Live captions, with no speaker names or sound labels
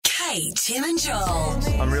Kate, Tim and Joel.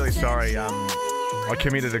 I'm really sorry. I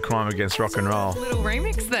committed a crime against rock and roll. Little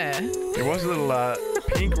remix there. It was a little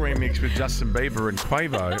Pink remix with Justin Bieber and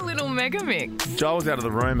Quavo. A little mega mix. Joel was out of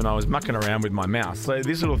the room and I was mucking around with my mouse. So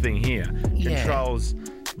this little thing here controls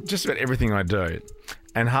just about everything I do.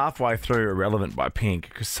 And halfway through Irrelevant by Pink,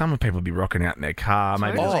 because some people would be rocking out in their car,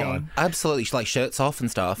 maybe just going. Absolutely. Like shirts off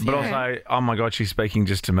and stuff. But also, oh my God, she's speaking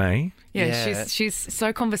just to me. Yeah, she's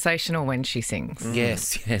so conversational when she sings.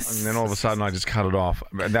 Yes. And then all of a sudden I just cut it off.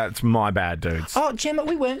 That's my bad, dudes. Oh, Gemma,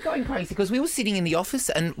 we weren't going crazy because we were sitting in the office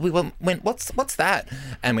and we went, what's that?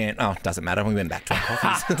 And we went, oh, it doesn't matter. We went back to our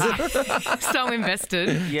coffees. So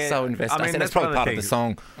invested. Yeah. So invested. I said, that's that's probably part of the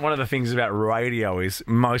song. One of the things about radio is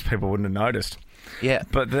most people wouldn't have noticed. Yeah.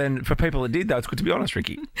 But then for people that did, though, it's good to be honest,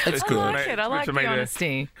 Ricky. It's I good. like it. I like the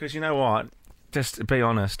honesty. Because you know what? Just be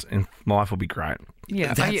honest and life will be great.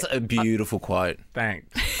 Yeah. That's a beautiful quote. Thanks.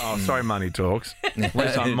 Oh, sorry, Money Talks. At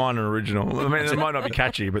least mine are original. I mean, they might not be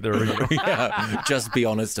catchy, but they're original. Yeah. Just be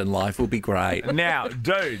honest and life will be great. Now,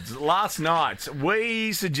 dudes, last night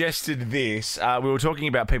we suggested this. We were talking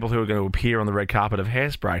about people who are going to appear on the red carpet of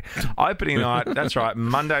Hairspray. Opening night, that's right,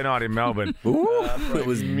 Monday night in Melbourne. Ooh, it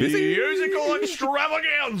was busy. Musical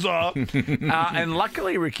extravaganza. And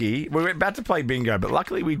luckily, Ricky, we were about to play bingo, but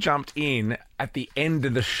luckily we jumped in at the end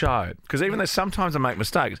of the show. Because even though sometimes I make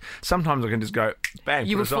mistakes, sometimes I can just go, bang.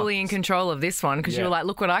 You were fully in control of this one because you were like,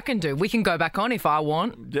 look what I can do. We can go back on if I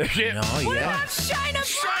want. Yeah. Oh, yeah. Shayna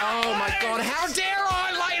Oh, my God. How dare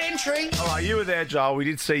I? Late entry. All right, you were there, Joel. We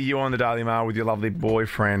did see you on the Daily Mail with your lovely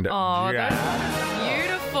boyfriend. Oh, Jack. that's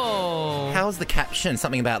beautiful. How's the caption?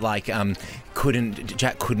 Something about like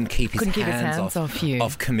Jack couldn't keep his hands off you.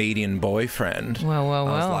 Of comedian boyfriend. Well. I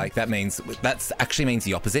was like, that actually means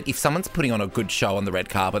the opposite. If someone's putting on a good show on the red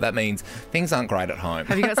carpet, that means things aren't great at home.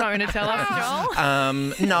 Have you got something to tell us,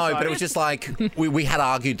 Joel? No, but it was just like we had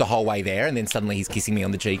argued the whole way there, and then suddenly he's kissing me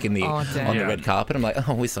on the cheek on the red carpet. I'm like,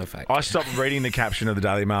 oh, we're so fake. I stopped reading the caption of the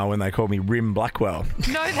Daily Mail when they called me Rim Blackwell.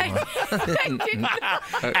 No, they didn't.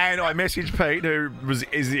 And I messaged Pete, who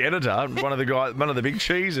is the editor, one of the big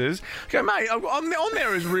cheeses. Go, mate, I'm on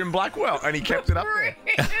there as Rim Blackwell, and he kept it up there.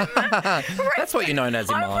 That's what you're known as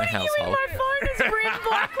in my household. My phone is Rim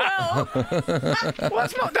Blackwell.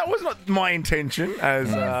 Well, that was not my intention. As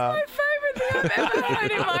My favourite thing I've ever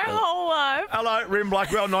heard in my whole life. hello, Rim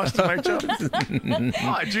Blackwell, nice to meet you.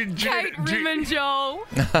 Hi, Kate, Rim and Joel.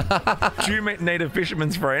 do you need a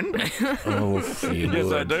fisherman's friend? Oh,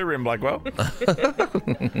 Yes, I do, Rim Blackwell.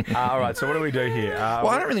 All right, so what do we do here? Well,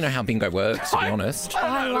 I don't really know how bingo works, to be honest.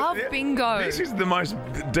 I love bingo. This is the most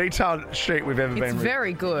detailed sheet we've ever been. It's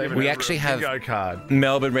very good. We actually have bingo card.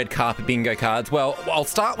 Melbourne red carpet bingo cards. Well, I'll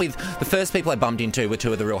start with the first people I bumped into were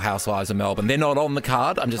two of the Real Housewives of Melbourne. They're not on the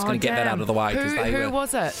card. I'm just going to get that out of the way. Who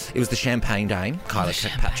was it? It was the Champagne Dame, Kyla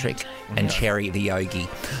Kirkpatrick, and Cherry the Yogi.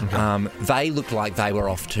 They looked like they were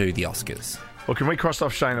off to the Oscars. Well, can we cross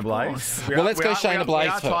off Shayna Blaze? Well, let's go Shayna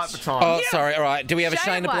Blaze first. We are tight for time. Oh, sorry. All right. Do we have a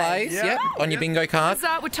Shayna Shayna Blaze? Blaze. Yep. On your bingo card?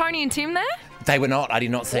 Was with Tony and Tim there? They were not. I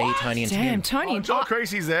did not see Tony and Tim. Damn, Tony and Joel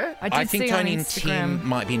Creasy's there. I think see Tony on and Instagram. Tim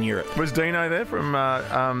might be in Europe. Was Dino there from...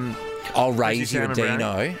 I'll raise you a Salmon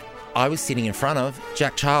Dino. I was sitting in front of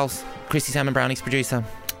Jack Charles, Chrissy Salmon Brownie's producer.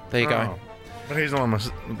 There you go. But he's not on my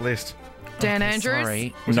list. Dan Andrews?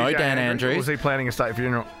 Sorry. Was No he Dan Andrews. Was he planning a state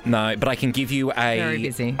funeral? No, but I can give you Very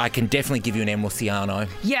busy. I can definitely give you an M. Luciano.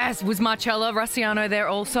 Yes, was Marcella Russiano there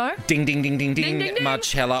also? Ding, ding, ding, ding, ding. Ding, ding, ding.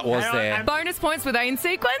 Marcella was there. Bonus points, were they in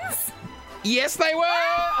sequence? Yes, they were.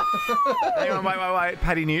 Hang on, wait.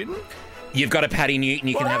 Patty Newton? You've got a Patty Newton.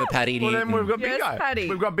 You can have a Patty Well, Newton. then we've got bingo. Yes, Patty.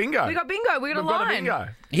 We've got bingo. We got bingo. We got a We've got line. a bingo.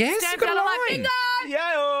 Yes, Stand you've got down a like line. bingo.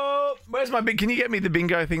 Yeah. Where's my big? Can you get me the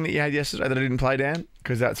bingo thing that you had yesterday that I didn't play down?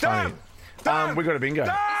 Because that's funny. We got a bingo.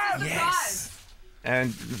 Yes.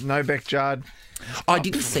 And no Beck Judd. I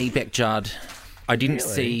didn't see Beck Judd. I didn't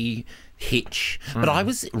see Hitch, but I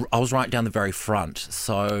was right down the very front.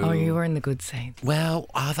 So, Oh, you were in the good seat. well,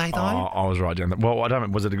 are they though? I was right down there. Well, I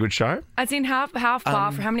don't. Was it a good show? As in how far?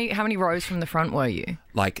 How many rows from the front were you?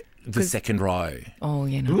 Like the second row. Oh,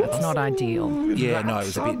 that's not ideal. Yeah, no, it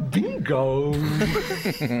was a bit. Bingo.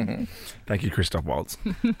 Thank you, Christoph Waltz.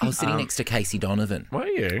 I was sitting next to Casey Donovan. Were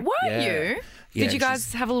you? Were Yeah. you? Yeah, Did you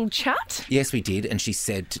guys have a little chat? Yes, we did. And she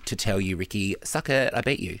said to tell you, Ricky, suck it, I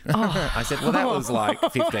beat you. I said, well, that was like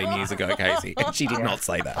 15 years ago, Casey. And she did not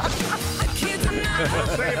say that. See you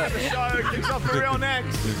at the show. Kicks off the real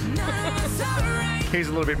next. Here's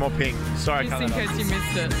a little bit more pink. Sorry, I Just cut in that off. case you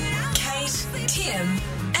missed it. Kate, Tim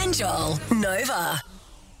and Joel. Nova.